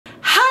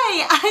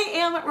I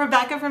am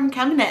Rebecca from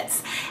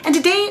ChemKnits, and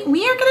today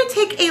we are going to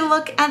take a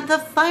look at the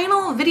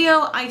final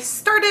video I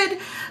started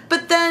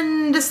but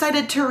then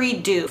decided to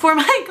redo for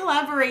my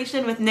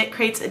collaboration with Knit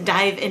Crate's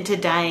Dive Into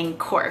Dyeing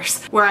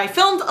course, where I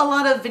filmed a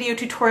lot of video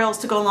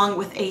tutorials to go along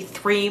with a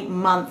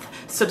 3-month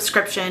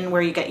subscription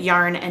where you get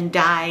yarn and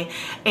dye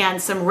and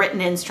some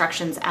written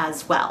instructions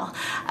as well.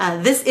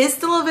 This is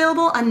still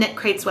available on Knit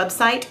Crate's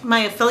website. My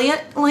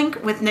affiliate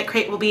link with Knit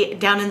Crate will be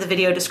down in the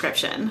video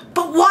description.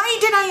 But why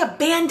did I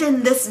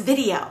abandon this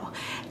video?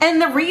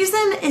 And the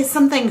reason is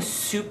something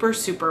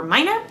super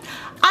minor.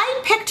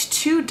 I picked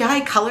 2 dye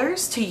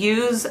colors to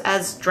use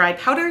as dry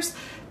powders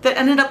that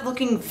ended up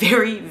looking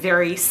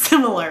very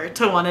similar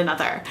to one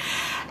another.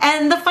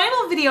 And the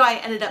final video I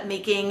ended up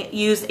making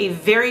used a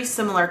very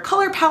similar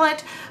color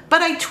palette,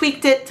 but I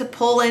tweaked it to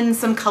pull in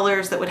some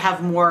colors that would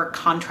have more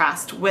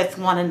contrast with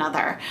one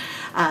another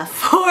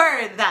for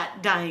that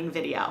dyeing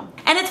video.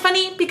 And it's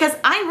funny because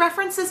I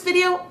reference this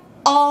video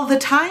all the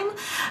time,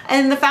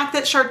 and the fact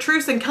that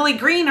Chartreuse and Kelly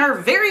Green are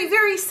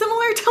very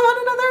similar to one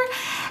another.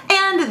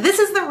 And this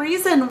is the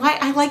reason why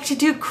I like to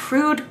do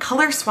crude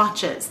color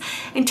swatches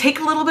and take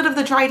a little bit of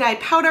the dry dye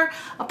powder,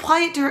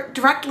 apply it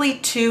directly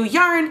to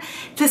yarn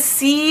to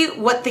see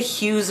what the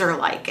hues are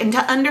like and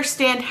to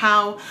understand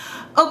how,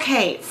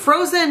 okay,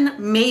 frozen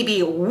may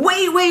be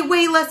way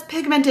less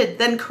pigmented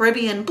than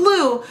Caribbean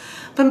blue,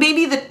 but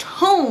maybe the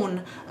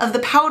tone of the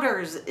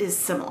powders is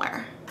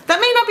similar. That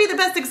may not be the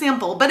best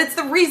example, but it's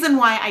the reason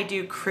why I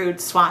do crude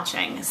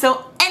swatching.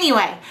 So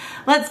anyway,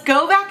 let's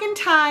go back in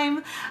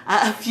time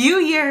a few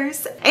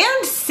years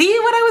and see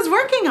what I was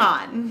working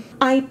on.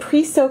 I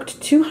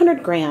pre-soaked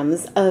 200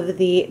 grams of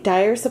the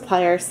Dyer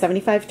Supplier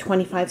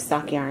 75/25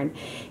 stock yarn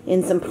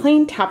in some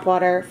plain tap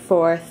water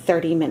for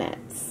 30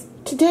 minutes.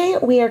 Today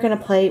we are going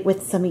to play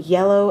with some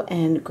yellow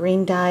and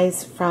green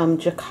dyes from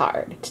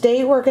Jacquard.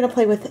 Today we're going to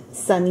play with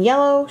Sun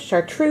Yellow,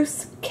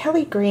 Chartreuse,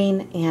 Kelly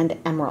Green, and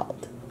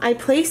Emerald. I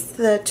placed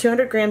the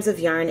 200 grams of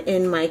yarn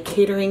in my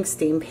catering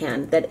steam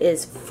pan that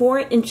is 4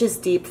 inches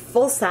deep,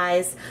 full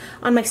size,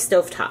 on my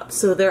stovetop.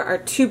 So there are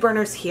 2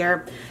 burners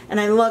here, and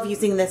I love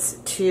using this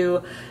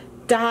to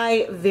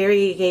dye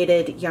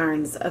variegated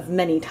yarns of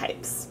many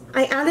types.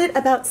 I added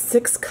about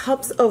 6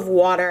 cups of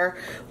water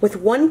with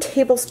 1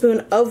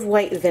 tablespoon of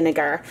white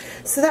vinegar,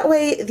 so that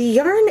way the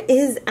yarn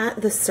is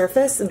at the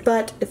surface,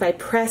 but if I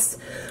press,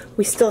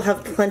 we still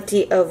have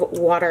plenty of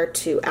water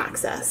to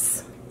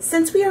access.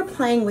 Since we are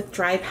playing with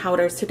dry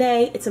powders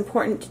today, it's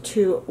important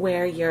to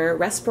wear your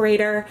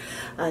respirator,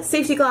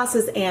 safety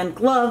glasses, and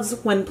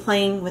gloves when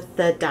playing with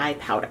the dye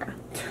powder.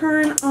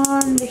 Turn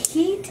on the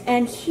heat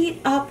and heat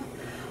up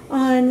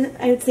on,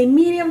 I would say,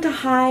 medium to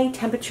high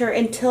temperature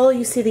until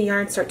you see the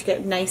yarn start to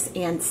get nice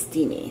and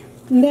steamy.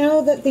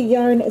 Now that the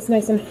yarn is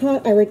nice and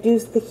hot, I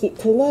reduced the heat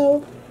to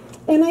low,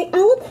 and I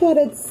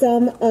aliquoted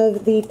some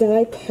of the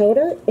dye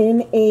powder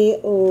in a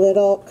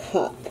little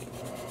cup.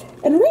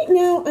 And right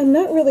now, I'm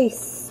not really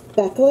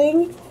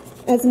speckling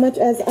as much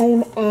as I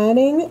am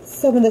adding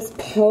some of this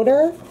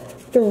powder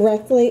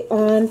directly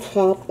on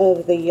top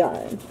of the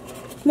yarn.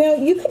 Now,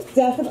 you could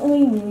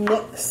definitely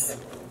mix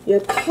your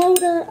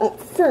powder up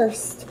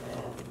first,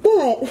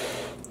 but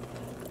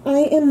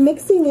I am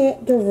mixing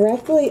it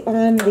directly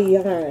on the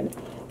yarn.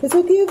 This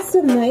will give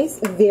some nice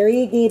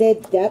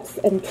variegated depths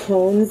and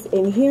tones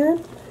in here,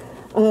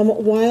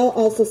 while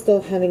also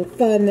still having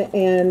fun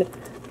and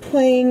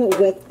playing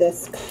with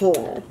this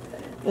color.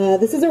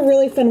 This is a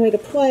really fun way to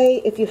play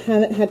if you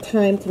haven't had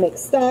time to make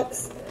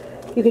stocks.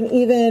 You can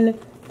even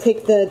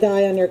take the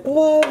dye on your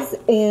gloves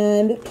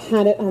and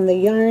pat it on the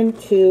yarn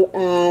to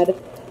add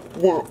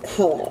that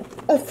color.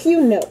 A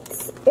few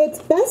notes.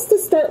 It's best to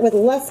start with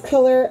less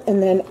color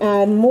and then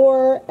add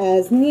more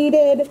as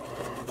needed.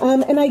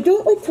 And I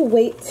don't like to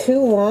wait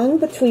too long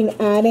between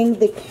adding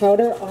the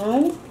powder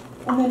on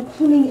and then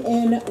coming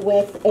in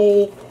with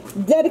a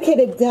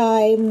dedicated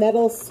dye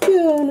metal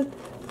spoon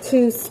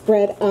to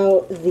spread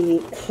out the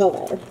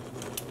color.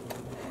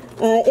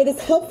 It is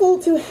helpful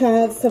to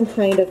have some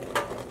kind of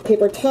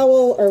paper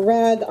towel or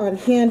rag on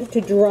hand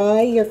to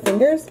dry your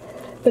fingers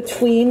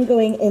between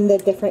going in the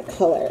different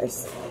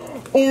colors.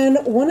 And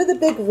one of the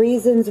big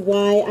reasons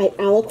why I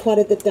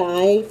aliquoted the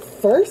dye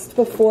first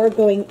before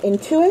going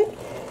into it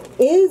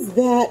is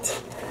that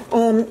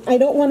I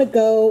don't want to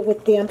go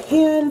with damp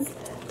hands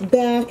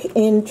back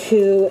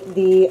into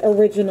the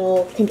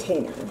original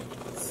container.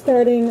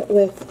 Starting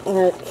with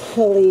our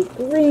Kelly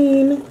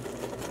Green,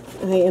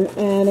 I am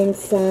adding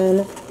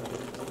some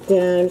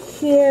down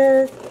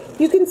here.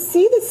 You can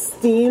see the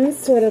steam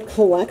sort of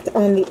collect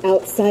on the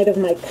outside of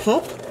my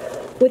cup,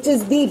 which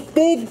is the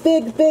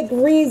big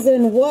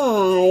reason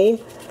why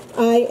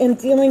I am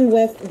dealing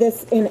with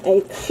this in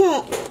a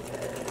cup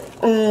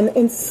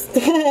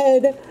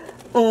instead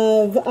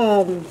of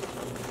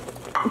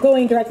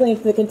going directly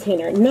into the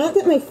container. Not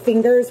that my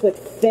fingers would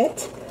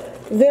fit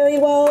very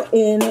well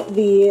in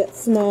the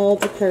small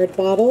Jacquard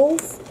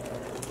bottles,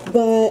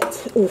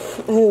 but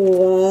oof, I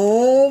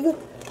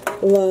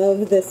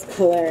love this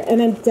color,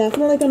 and I'm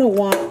definitely going to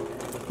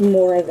want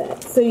more of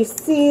it. So you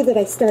see that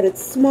I started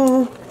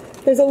small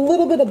There's a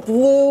little bit of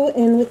blue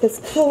in with this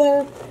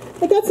color.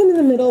 I got some in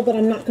the middle, but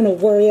I'm not going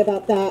to worry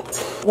about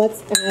that.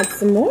 Let's add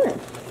some more.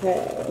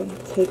 Okay,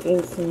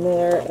 taking some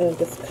more of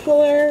this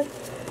color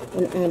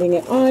and adding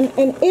it on.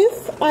 And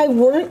if I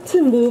weren't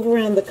to move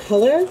around the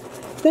color,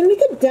 then we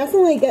could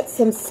definitely get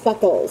some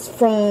speckles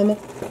from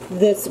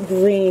this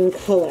green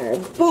color.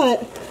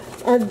 But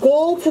our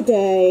goal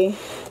today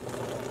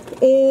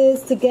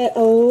is to get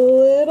a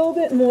little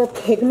bit more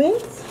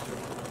pigment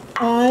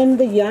on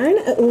the yarn,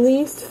 at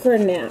least for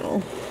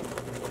now.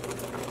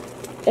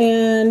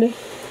 And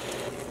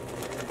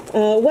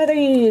whether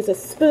you use a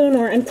spoon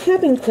or I'm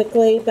tapping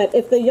quickly, but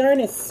if the yarn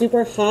is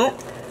super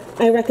hot,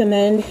 I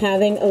recommend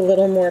having a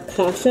little more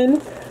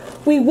caution.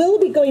 We will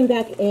be going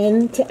back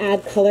in to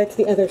add color to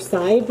the other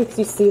side because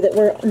you see that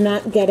we're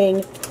not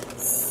getting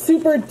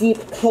super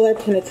deep color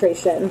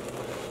penetration.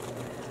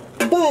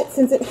 But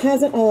since it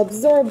hasn't all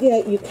absorbed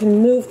yet, you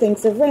can move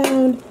things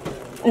around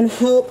and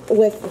help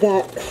with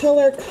that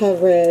color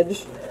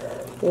coverage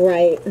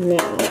right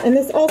now. And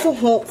this also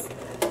helps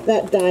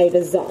that dye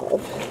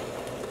dissolve.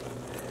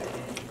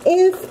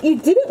 If you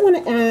didn't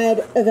want to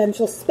add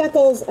eventual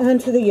speckles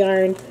onto the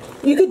yarn,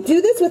 you could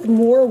do this with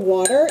more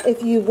water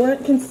if you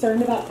weren't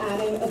concerned about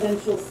adding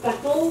eventual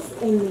speckles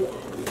in the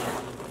end.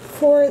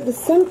 For the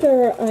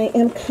center, I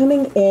am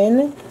coming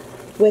in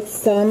with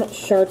some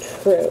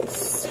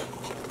Chartreuse,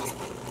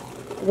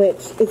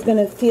 which is going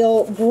to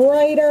feel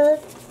brighter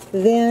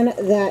than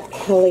that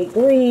Kelly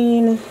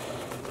green,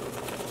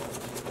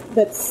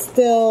 but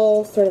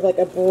still sort of like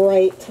a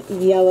bright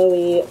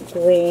yellowy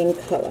green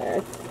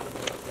color.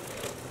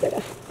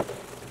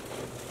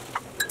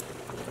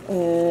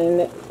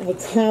 And I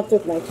tapped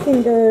with my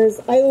fingers.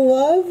 I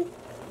love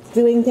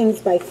doing things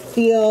by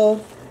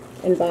feel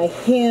and by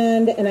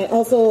hand, and I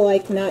also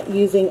like not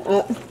using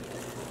up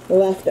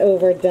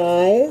leftover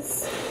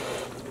dyes.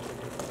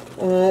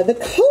 The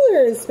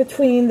colors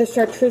between the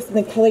Chartreuse and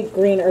the Kelly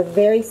green are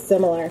very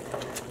similar,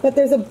 but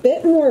there's a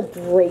bit more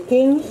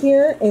breaking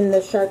here in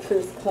the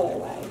Chartreuse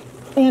colorway.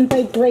 And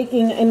by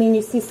breaking, I mean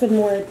you see some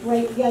more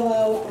bright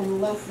yellow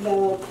and less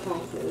yellow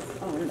patches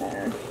on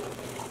there.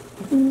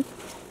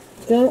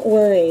 Don't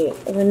worry,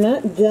 we're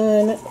not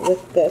done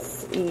with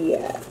this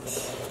yet.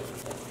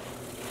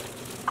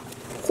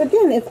 So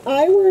again, if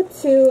I were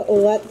to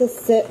let this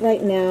sit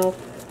right now,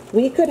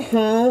 we could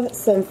have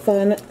some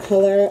fun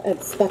color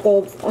and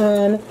speckles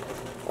on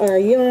our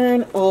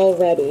yarn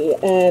already.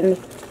 And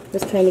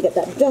just trying to get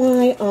that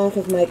dye off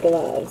of my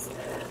gloves.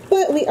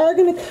 But we are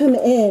going to come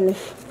in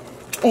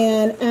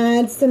and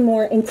add some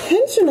more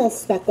intentional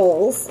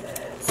speckles,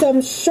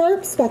 some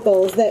sharp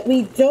speckles that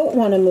we don't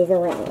want to move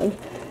around.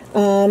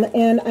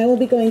 And I will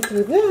be going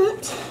through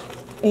that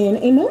in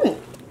a moment.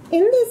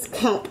 In this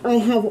cup, I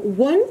have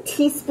 1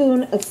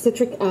 teaspoon of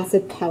citric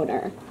acid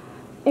powder.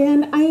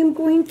 And I am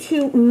going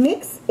to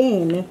mix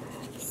in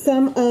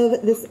some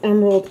of this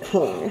emerald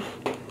color.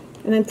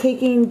 And I'm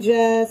taking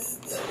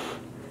just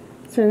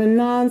sort of a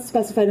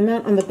non-specified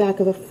amount on the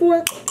back of a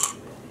fork,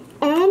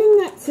 adding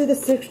that to the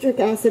citric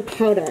acid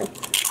powder,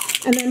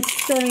 and then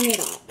stirring it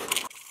up.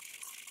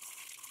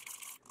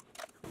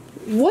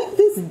 What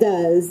this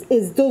does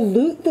is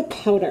dilute the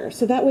powder,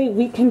 so that way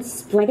we can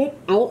spread it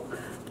out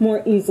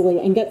more easily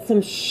and get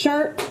some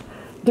sharp,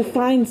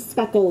 defined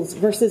speckles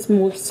versus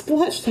more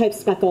splotch type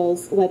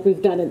speckles like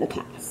we've done in the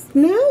past.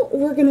 Now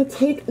we're going to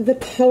take the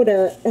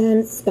powder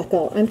and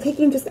speckle. I'm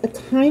taking just a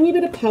tiny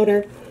bit of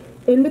powder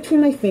in between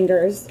my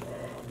fingers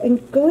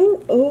and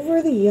going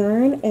over the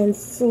yarn and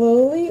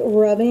slowly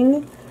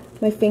rubbing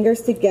my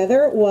fingers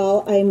together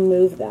while I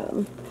move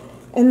them.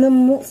 And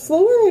the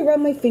slower I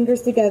rub my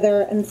fingers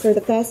together and sort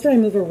of the faster I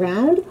move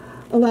around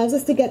allows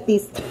us to get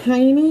these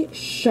tiny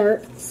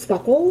sharp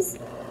speckles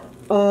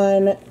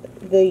on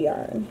the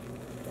yarn.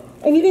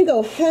 And you can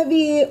go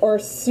heavy or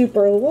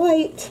super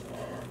light,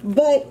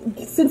 but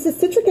since the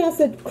citric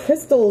acid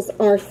crystals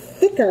are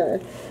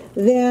thicker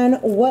than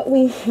what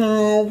we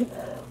have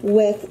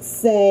with,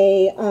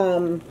 say,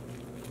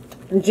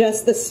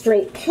 just the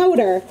straight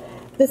powder,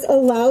 this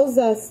allows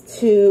us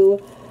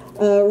to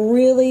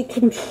really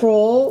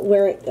control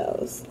where it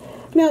goes.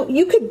 Now,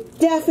 you could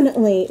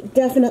definitely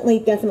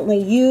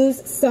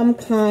use some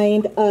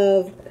kind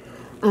of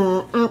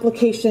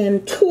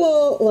application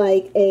tool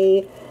like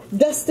a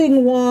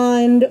dusting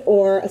wand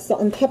or a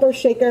salt and pepper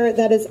shaker.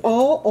 That is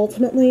all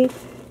ultimately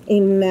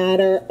a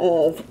matter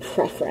of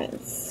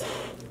preference.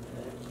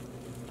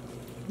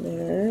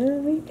 There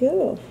we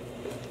go.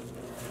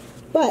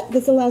 But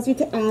this allows you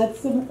to add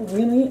some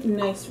really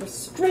nice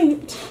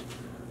restraint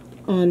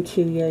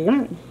onto your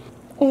yarn.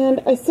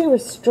 And I say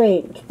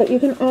restraint, but you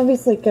can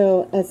obviously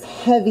go as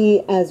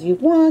heavy as you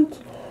want,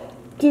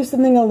 do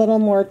something a little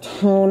more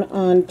tone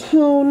on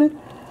tone,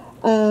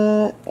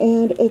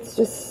 and it's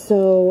just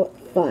so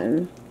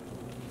fun.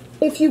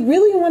 If you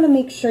really want to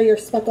make sure your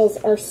speckles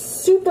are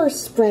super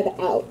spread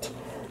out,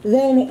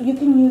 then you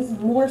can use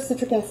more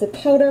citric acid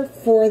powder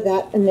for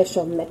that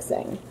initial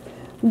mixing.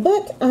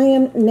 But I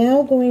am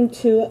now going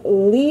to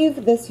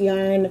leave this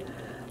yarn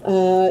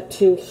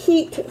to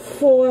heat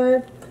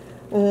for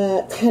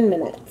 10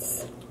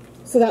 minutes.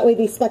 so that way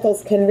these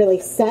speckles can really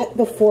set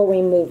before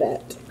we move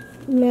it.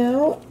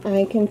 Now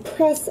I can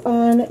press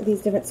on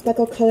these different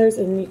speckle colors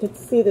and you can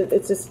see that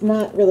it's just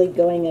not really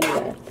going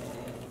anywhere.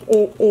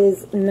 It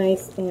is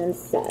nice and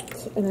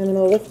set. And I'm going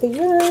to lift the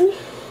yarn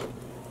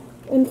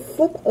and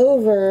flip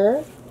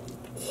over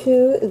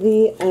to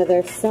the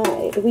other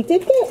side. We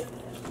did get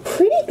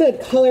pretty good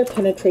color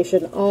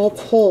penetration all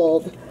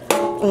told.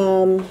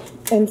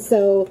 And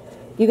so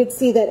you could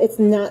see that it's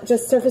not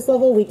just surface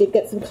level. We did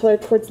get some color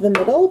towards the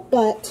middle,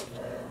 but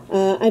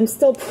I'm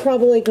still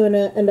probably going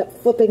to end up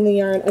flipping the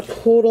yarn a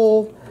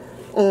total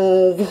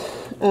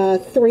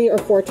of 3 or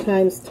 4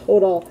 times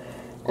total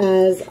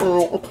as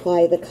I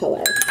apply the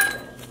color.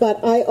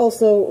 But I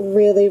also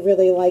really,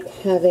 really like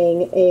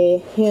having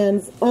a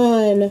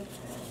hands-on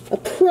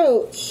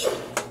approach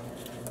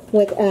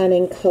with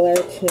adding color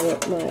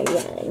to my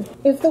yarn.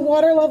 If the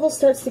water level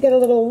starts to get a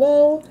little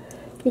low,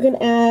 you can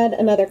add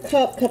another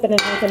cup, cup and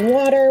a half in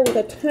water with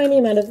a tiny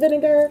amount of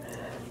vinegar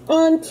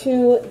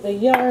onto the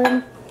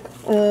yarn.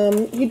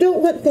 You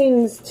don't want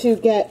things to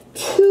get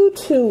too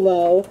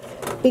low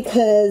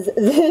because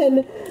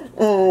then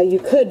you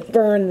could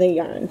burn the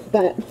yarn,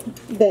 but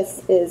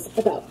this is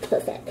about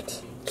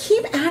perfect.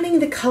 Keep adding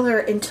the color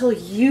until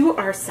you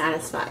are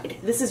satisfied.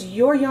 This is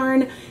your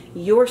yarn,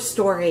 your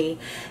story,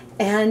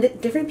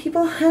 and different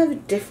people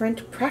have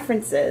different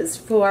preferences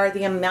for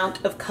the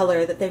amount of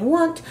color that they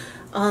want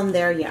on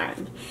their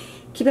yarn.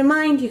 Keep in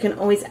mind, you can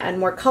always add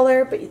more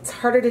color, but it's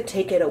harder to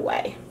take it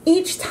away.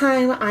 Each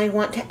time I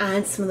want to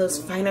add some of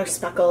those finer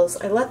speckles,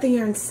 I let the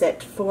yarn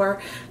sit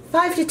for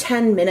 5 to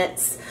 10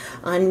 minutes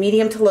on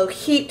medium to low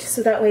heat,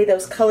 so that way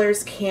those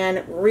colors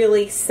can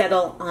really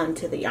settle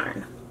onto the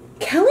yarn.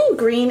 Kelly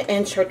Green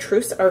and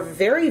Chartreuse are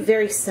very,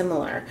 very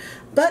similar,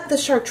 but the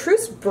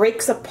Chartreuse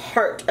breaks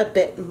apart a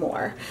bit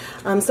more.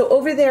 So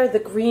over there, the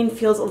green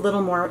feels a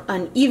little more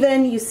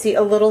uneven. You see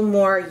a little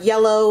more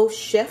yellow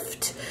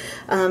shift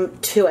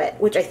to it,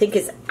 which I think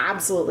is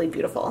absolutely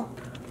beautiful.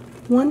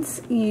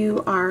 Once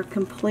you are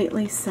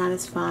completely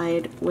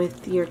satisfied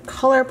with your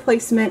color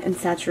placement and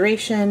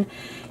saturation,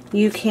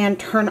 you can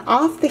turn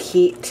off the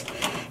heat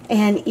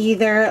and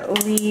either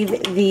leave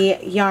the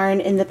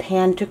yarn in the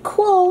pan to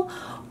cool,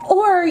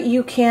 or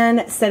you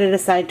can set it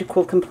aside to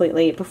cool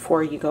completely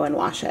before you go and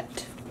wash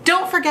it.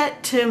 Don't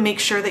forget to make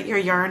sure that your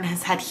yarn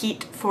has had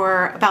heat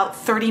for about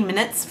 30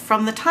 minutes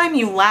from the time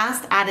you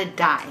last added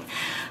dye.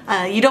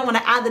 You don't want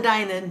to add the dye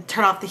and then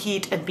turn off the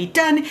heat and be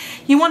done.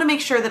 You want to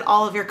make sure that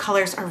all of your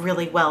colors are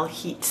really well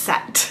heat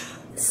set.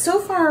 So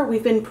far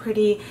we've been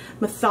pretty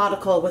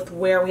methodical with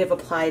where we have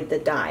applied the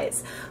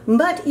dyes,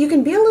 but you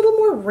can be a little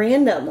more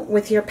random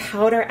with your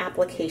powder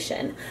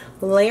application,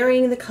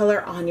 layering the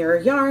color on your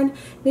yarn,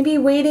 maybe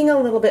waiting a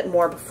little bit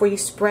more before you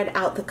spread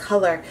out the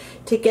color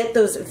to get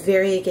those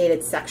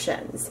variegated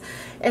sections.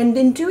 And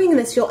in doing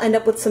this, you'll end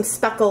up with some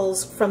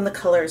speckles from the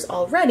colors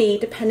already,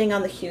 depending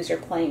on the hues you're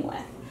playing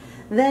with.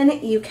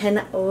 Then you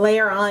can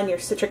layer on your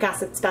citric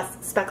acid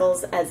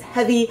speckles as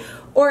heavy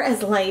or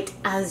as light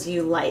as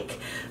you like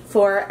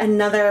for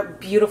another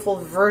beautiful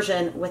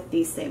version with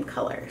these same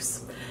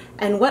colors.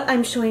 And what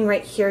I'm showing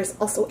right here is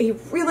also a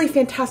really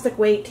fantastic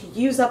way to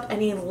use up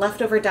any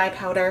leftover dye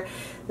powder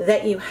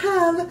that you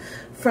have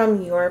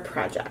from your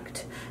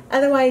project.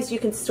 Otherwise, you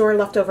can store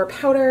leftover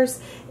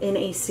powders in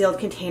a sealed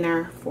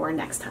container for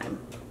next time.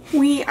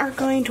 We are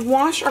going to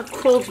wash our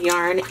cooled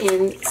yarn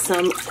in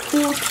some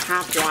cool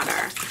tap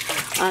water.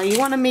 You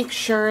want to make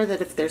sure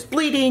that if there's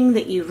bleeding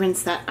that you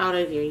rinse that out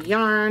of your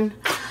yarn.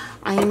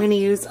 I am going to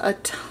use a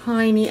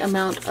tiny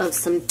amount of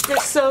some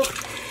dish soap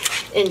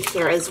in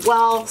here as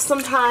well.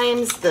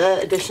 Sometimes the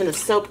addition of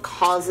soap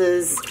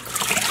causes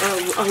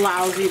or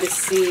allows you to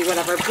see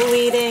whatever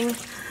bleeding,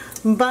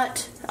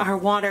 but our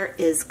water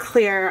is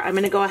clear. I'm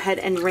going to go ahead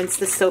and rinse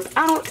the soap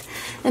out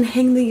and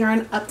hang the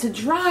yarn up to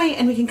dry,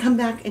 and we can come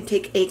back and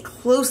take a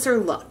closer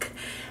look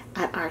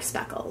at our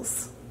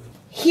speckles.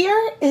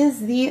 Here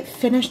is the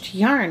finished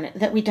yarn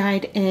that we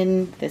dyed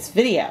in this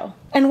video.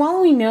 And while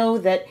we know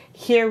that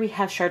here we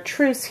have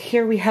Chartreuse,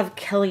 here we have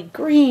Kelly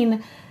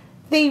Green,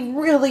 they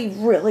really,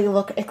 really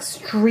look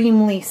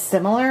extremely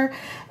similar.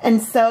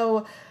 And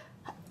so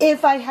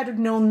if I had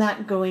known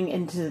that going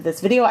into this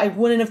video, I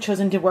wouldn't have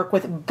chosen to work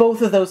with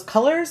both of those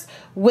colors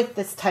with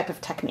this type of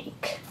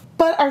technique.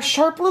 But our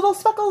sharp little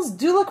speckles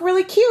do look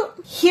really cute.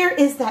 Here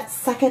is that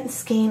second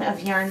skein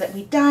of yarn that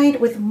we dyed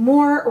with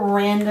more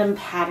random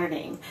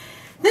patterning.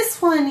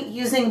 This one,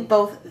 using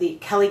both the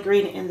Kelly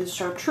Green and the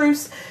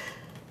Chartreuse,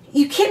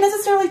 you can't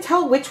necessarily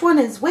tell which one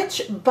is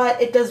which,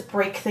 but it does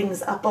break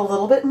things up a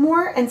little bit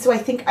more, and so I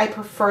think I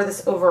prefer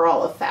this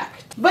overall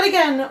effect. But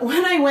again,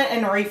 when I went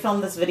and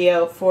refilmed this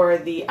video for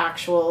the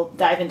actual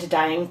Dive Into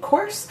Dyeing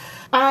course,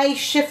 I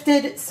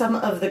shifted some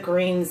of the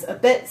greens a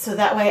bit so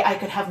that way I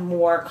could have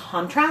more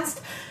contrast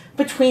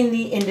between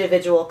the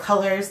individual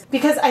colors,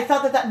 because I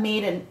thought that that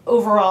made an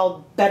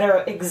overall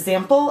better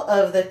example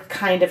of the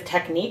kind of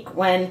technique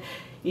when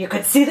you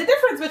could see the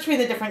difference between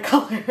the different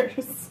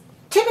colors.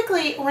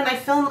 Typically, when I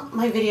film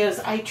my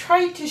videos, I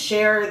try to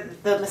share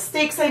the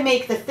mistakes I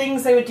make, the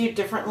things I would do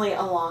differently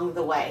along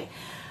the way.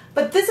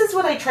 But this is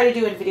what I try to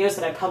do in videos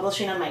that I'm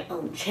publishing on my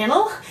own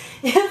channel.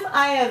 If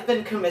I have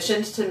been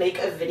commissioned to make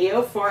a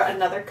video for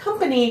another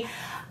company,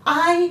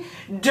 I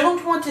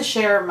don't want to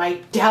share my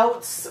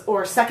doubts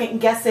or second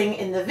guessing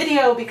in the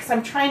video because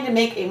I'm trying to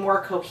make a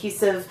more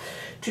cohesive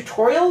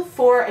tutorial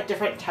for a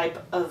different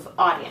type of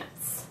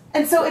audience.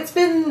 And so it's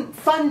been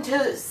fun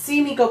to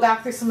see me go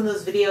back through some of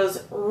those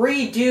videos,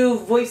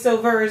 redo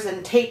voiceovers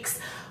and takes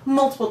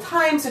multiple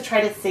times to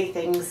try to say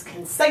things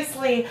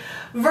concisely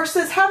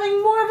versus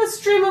having more of a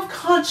stream of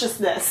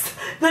consciousness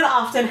that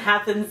often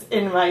happens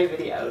in my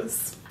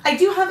videos. I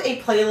do have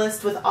a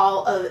playlist with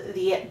all of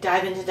the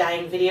Dive Into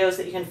Dyeing videos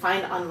that you can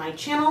find on my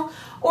channel,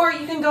 or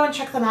you can go and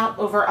check them out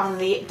over on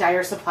the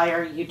Dyer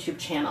Supplier YouTube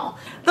channel.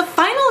 The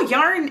final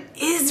yarn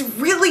is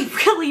really,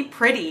 really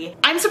pretty.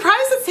 I'm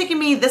surprised it's taken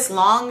me this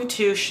long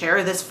to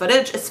share this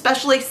footage,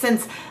 especially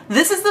since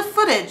this is the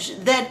footage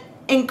that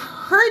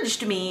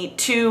encouraged me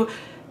to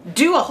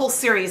do a whole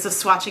series of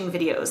swatching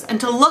videos and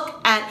to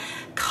look at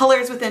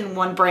colors within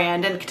one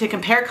brand and to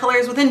compare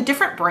colors within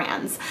different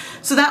brands.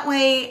 So that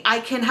way I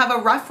can have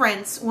a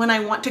reference when I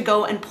want to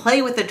go and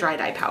play with the dry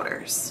dye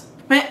powders.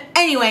 But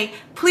anyway,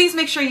 please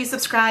make sure you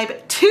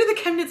subscribe to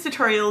the ChemKnits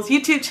Tutorials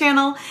YouTube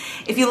channel.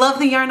 If you love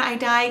the yarn I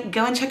dye,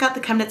 go and check out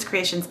the ChemKnits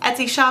Creations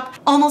Etsy shop.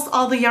 Almost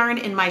all the yarn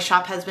in my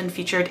shop has been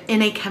featured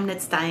in a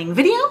ChemKnits dyeing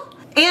video,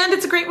 and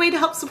it's a great way to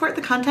help support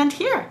the content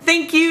here.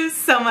 Thank you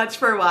so much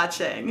for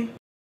watching.